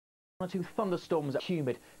One or two thunderstorms,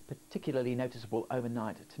 humid, particularly noticeable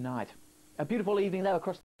overnight tonight. A beautiful evening though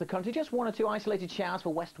across the country, just one or two isolated showers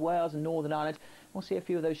for West Wales and Northern Ireland. We'll see a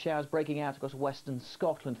few of those showers breaking out across western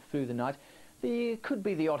Scotland through the night. There could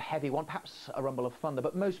be the odd heavy one, perhaps a rumble of thunder,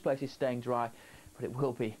 but most places staying dry, but it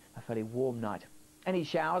will be a fairly warm night. Any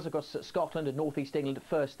showers across Scotland and North East England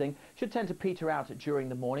first thing should tend to peter out during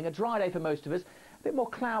the morning. A dry day for most of us. A bit more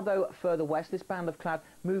cloud though further west, this band of cloud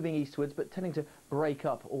moving eastwards but tending to break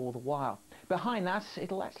up all the while. Behind that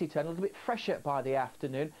it'll actually turn a little bit fresher by the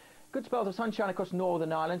afternoon. Good spells of sunshine across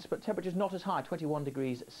Northern Ireland, but temperatures not as high, 21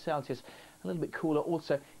 degrees Celsius. A little bit cooler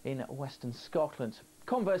also in western Scotland.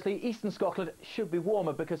 Conversely, eastern Scotland should be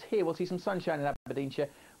warmer because here we'll see some sunshine in Aberdeenshire,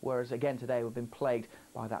 whereas again today we've been plagued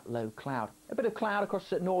by that low cloud. A bit of cloud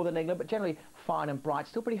across northern England, but generally fine and bright.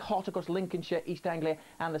 Still pretty hot across Lincolnshire, East Anglia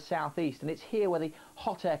and the southeast, and it's here where the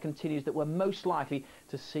hot air continues that we're most likely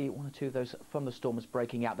to see one or two of those thunderstorms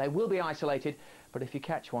breaking out. They will be isolated, but if you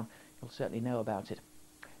catch one, you'll certainly know about it.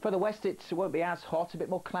 Further west it won't be as hot, a bit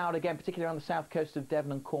more cloud again, particularly on the south coast of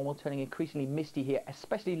Devon and Cornwall, turning increasingly misty here,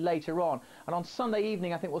 especially later on. And on Sunday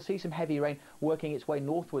evening I think we'll see some heavy rain working its way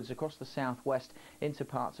northwards across the southwest into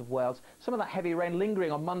parts of Wales. Some of that heavy rain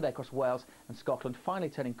lingering on Monday across Wales and Scotland, finally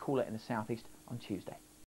turning cooler in the southeast on Tuesday.